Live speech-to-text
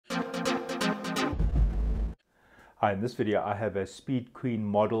Hi, in this video I have a Speed Queen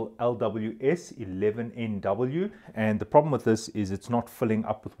model LWS 11NW, and the problem with this is it's not filling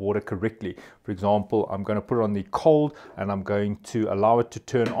up with water correctly. For example, I'm going to put it on the cold and I'm going to allow it to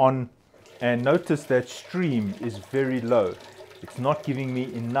turn on, and notice that stream is very low. It's not giving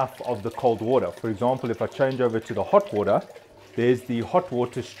me enough of the cold water. For example, if I change over to the hot water, there's the hot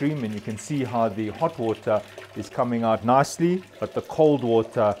water stream, and you can see how the hot water is coming out nicely, but the cold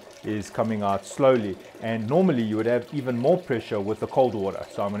water is coming out slowly. And normally you would have even more pressure with the cold water.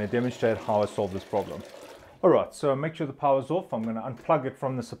 So I'm going to demonstrate how I solve this problem. Alright, so make sure the power's off. I'm going to unplug it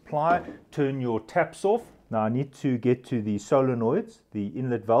from the supply, turn your taps off. Now I need to get to the solenoids, the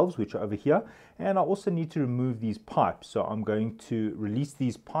inlet valves, which are over here. And I also need to remove these pipes. So I'm going to release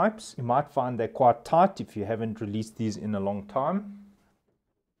these pipes. You might find they're quite tight if you haven't released these in a long time.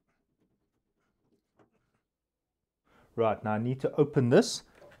 Right, now I need to open this.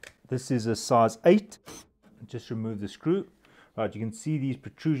 This is a size 8. Just remove the screw. Right, you can see these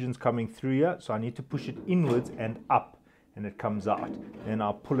protrusions coming through here. So I need to push it inwards and up, and it comes out. Then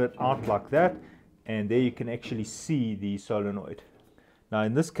I'll pull it out like that, and there you can actually see the solenoid. Now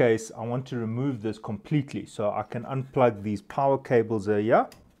in this case, I want to remove this completely, so I can unplug these power cables over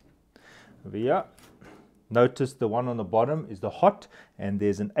here. Notice the one on the bottom is the hot, and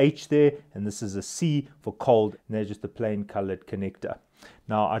there's an H there, and this is a C for cold, and there's just a plain colored connector.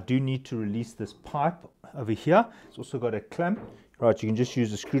 Now I do need to release this pipe over here. It's also got a clamp. Right, you can just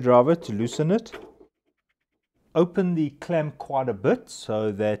use a screwdriver to loosen it. Open the clamp quite a bit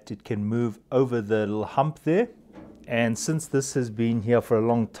so that it can move over the little hump there. And since this has been here for a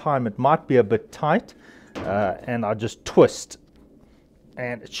long time, it might be a bit tight, and I just twist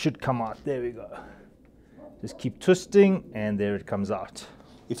and it should come out. There we go. Just keep twisting and there it comes out.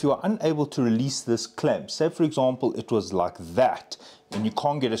 If you are unable to release this clamp, say for example it was like that and you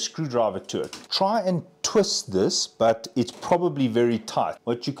can't get a screwdriver to it, try and twist this, but it's probably very tight.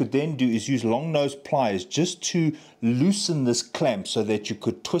 What you could then do is use long nose pliers just to loosen this clamp so that you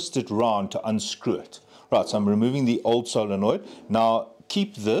could twist it round to unscrew it. Right, so I'm removing the old solenoid. Now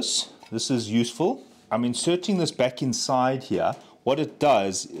keep this. This is useful. I'm inserting this back inside here. What it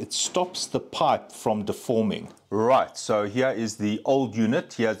does, it stops the pipe from deforming. Right, so here is the old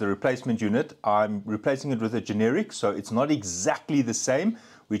unit. Here's the replacement unit. I'm replacing it with a generic, so it's not exactly the same,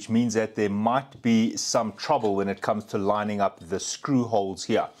 which means that there might be some trouble when it comes to lining up the screw holes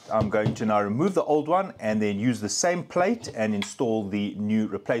here. I'm going to now remove the old one and then use the same plate and install the new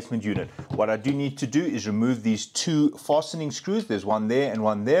replacement unit. What I do need to do is remove these two fastening screws. There's one there and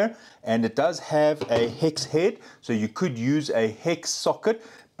one there, and it does have a hex head, so you could use a hex socket,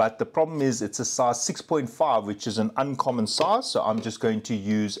 but the problem is it's a size 6.5, which is an uncommon size, so I'm just going to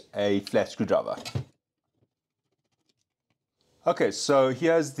use a flat screwdriver. Okay, so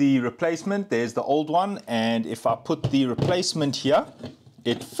here's the replacement. There's the old one, and if I put the replacement here,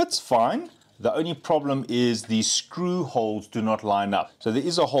 it fits fine. The only problem is the screw holes do not line up. So there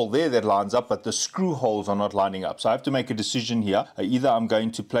is a hole there that lines up, but the screw holes are not lining up. So I have to make a decision here. Either I'm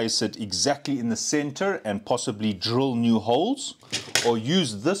going to place it exactly in the center and possibly drill new holes, or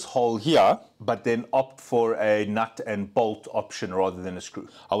use this hole here, but then opt for a nut and bolt option rather than a screw.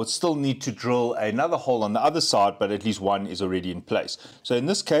 I would still need to drill another hole on the other side, but at least one is already in place. So in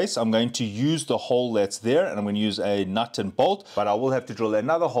this case, I'm going to use the hole that's there, and I'm going to use a nut and bolt, but I will have to drill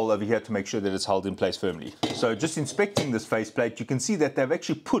another hole over here to make sure that it's held in place firmly. So just inspecting this faceplate, you can see that they've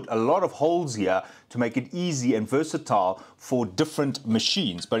actually put a lot of holes here to make it easy and versatile for different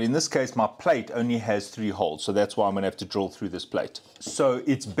machines. But in this case, my plate only has 3 holes, so that's why I'm going to have to drill through this plate. So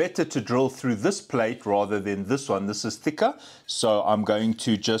it's better to drill through this plate rather than this one. This is thicker, so I'm going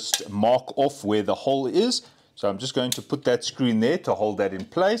to just mark off where the hole is. So I'm just going to put that screw in there to hold that in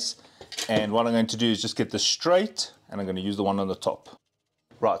place, and what I'm going to do is just get this straight, and I'm going to use the one on the top.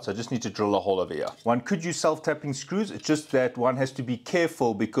 Right, so I just need to drill a hole over here. One could use self-tapping screws. It's just that one has to be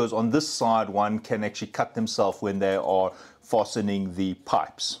careful because on this side one can actually cut themselves when they are fastening the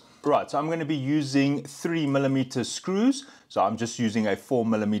pipes. Right, so I'm going to be using 3mm screws. So I'm just using a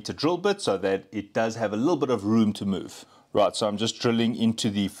 4mm drill bit so that it does have a little bit of room to move. Right, so I'm just drilling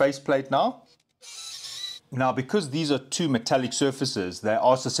into the faceplate now. Now, because these are two metallic surfaces, they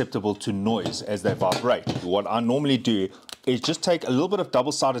are susceptible to noise as they vibrate. What I normally do is just take a little bit of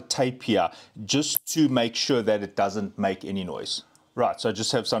double-sided tape here just to make sure that it doesn't make any noise. Right, so I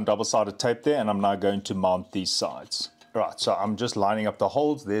just have some double-sided tape there, and I'm now going to mount these sides. Right, so I'm just lining up the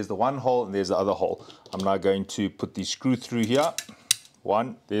holes. There's the one hole and there's the other hole. I'm now going to put the screw through here.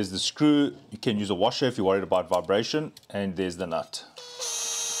 One, there's the screw. You can use a washer if you're worried about vibration, and there's the nut.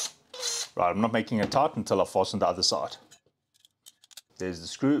 Right, I'm not making it tight until I fasten the other side. There's the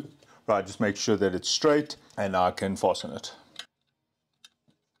screw. Right, just make sure that it's straight, and I can fasten it.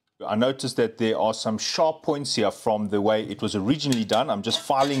 I noticed that there are some sharp points here from the way it was originally done. I'm just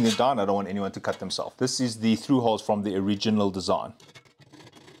filing them down. I don't want anyone to cut themselves. This is the through holes from the original design.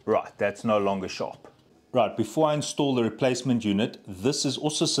 Right, that's no longer sharp. Right, before I install the replacement unit, this is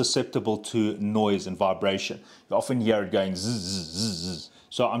also susceptible to noise and vibration. You often hear it going zzz, zzz, zzz, zzz.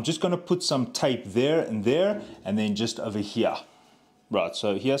 So I'm just going to put some tape there, and then just over here. Right,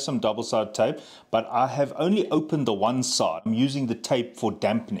 so here's some double-sided tape, but I have only opened the one side. I'm using the tape for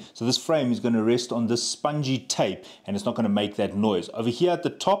dampening. So this frame is going to rest on this spongy tape, and it's not going to make that noise. Over here at the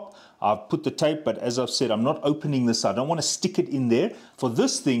top, I've put the tape, but as I've said, I'm not opening this side. I don't want to stick it in there. For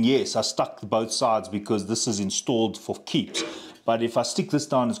this thing, yes, I stuck both sides because this is installed for keeps. But if I stick this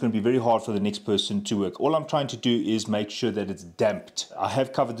down, it's going to be very hard for the next person to work. All I'm trying to do is make sure that it's damped. I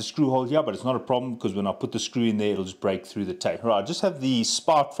have covered the screw hole here, but it's not a problem because when I put the screw in there, it'll just break through the tape. Right, I just have the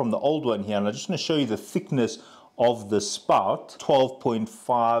spout from the old one here, and I'm just going to show you the thickness of the spout,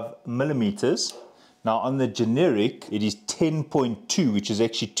 12.5 millimeters. Now on the generic, it is 10.2, which is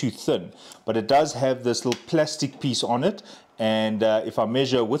actually too thin, but it does have this little plastic piece on it. And if I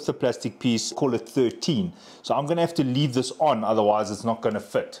measure with the plastic piece, call it 13. So I'm going to have to leave this on, otherwise it's not going to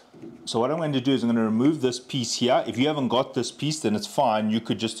fit. So what I'm going to do is I'm going to remove this piece here. If you haven't got this piece, then it's fine. You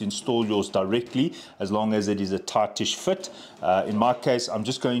could just install yours directly as long as it is a tightish fit. In my case, I'm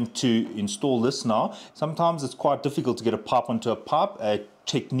just going to install this now. Sometimes it's quite difficult to get a pipe onto a pipe. A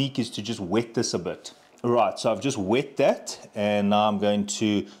technique is to just wet this a bit. Right, so I've just wet that, and now I'm going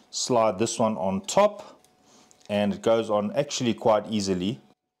to slide this one on top. And it goes on actually quite easily.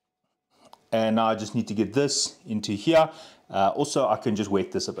 And now I just need to get this into here. Also, I can just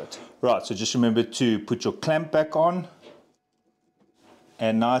wet this a bit. Right, so just remember to put your clamp back on.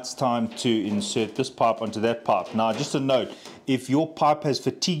 And now it's time to insert this pipe onto that pipe. Now, just a note, if your pipe has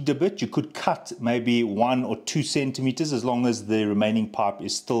fatigued a bit, you could cut maybe 1 or 2 centimeters as long as the remaining pipe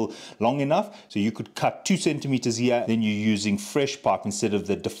is still long enough. So you could cut 2 centimeters here, then you're using fresh pipe instead of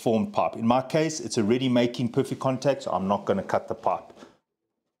the deformed pipe. In my case, it's already making perfect contact, so I'm not going to cut the pipe.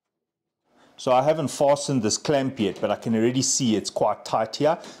 So I haven't fastened this clamp yet, but I can already see it's quite tight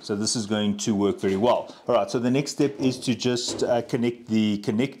here. So this is going to work very well. All right, so the next step is to just connect the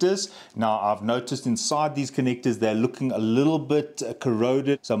connectors. Now I've noticed inside these connectors, they're looking a little bit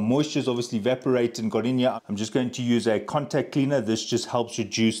corroded. Some moisture's obviously evaporated and got in here. I'm just going to use a contact cleaner. This just helps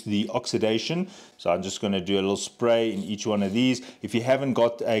reduce the oxidation. So I'm just going to do a little spray in each one of these. If you haven't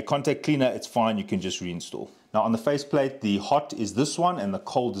got a contact cleaner, it's fine. You can just reinstall. Now on the faceplate, the hot is this one and the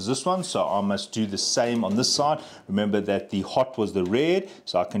cold is this one. So I must do the same on this side. Remember that the hot was the red,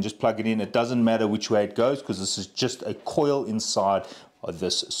 so I can just plug it in. It doesn't matter which way it goes because this is just a coil inside of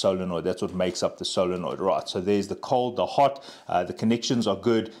this solenoid. That's what makes up the solenoid. Right, so there's the cold, the hot, the connections are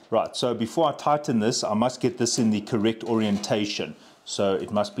good. Right, so before I tighten this, I must get this in the correct orientation. So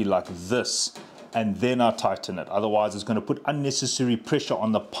it must be like this. And then I tighten it. Otherwise, it's going to put unnecessary pressure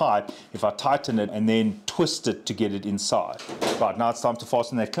on the pipe if I tighten it and then twist it to get it inside. Right, now it's time to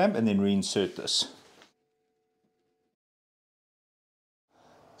fasten that clamp and then reinsert this.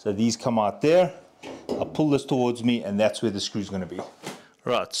 So these come out there. I'll pull this towards me, and that's where the screw is going to be.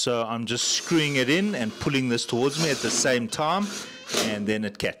 Right, so I'm just screwing it in and pulling this towards me at the same time, and then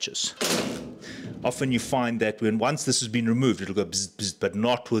it catches. Often you find that once this has been removed, it'll go bzz, bzz, but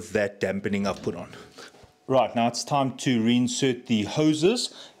not with that dampening I've put on. Right, now it's time to reinsert the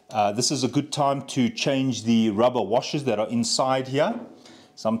hoses. This is a good time to change the rubber washers that are inside here.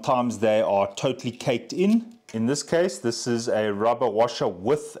 Sometimes they are totally caked in. In this case, this is a rubber washer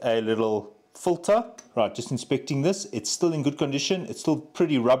with a little filter. Right, just inspecting this, it's still in good condition, it's still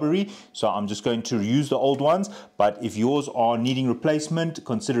pretty rubbery, so I'm just going to reuse the old ones. But if yours are needing replacement,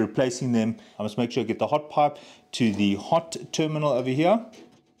 consider replacing them. I must make sure I get the hot pipe to the hot terminal over here.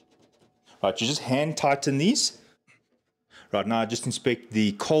 Right, you just hand tighten these. Right, now I just inspect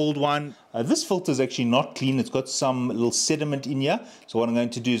the cold one. This filter is actually not clean. It's got some little sediment in here. So what I'm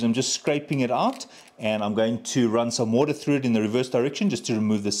going to do is I'm just scraping it out, and I'm going to run some water through it in the reverse direction just to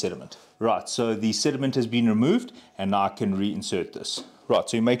remove the sediment. Right, so the sediment has been removed, and now I can reinsert this. Right,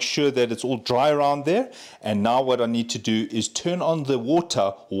 so you make sure that it's all dry around there. And now what I need to do is turn on the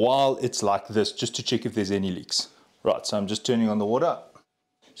water while it's like this, just to check if there's any leaks. Right, so I'm just turning on the water.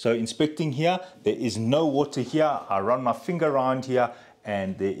 So inspecting here, there is no water here. I run my finger around here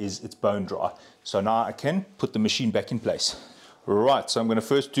and it's bone dry. So now I can put the machine back in place. Right, so I'm going to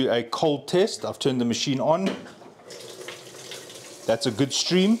first do a cold test. I've turned the machine on. That's a good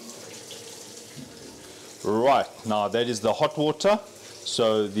stream. Right, now that is the hot water.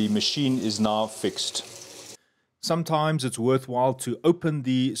 So the machine is now fixed. Sometimes it's worthwhile to open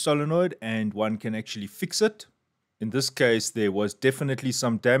the solenoid and one can actually fix it. In this case, there was definitely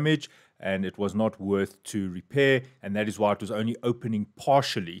some damage and it was not worth to repair, and that is why it was only opening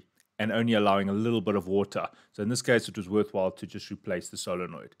partially and only allowing a little bit of water. So in this case, it was worthwhile to just replace the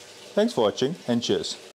solenoid. Thanks for watching and cheers.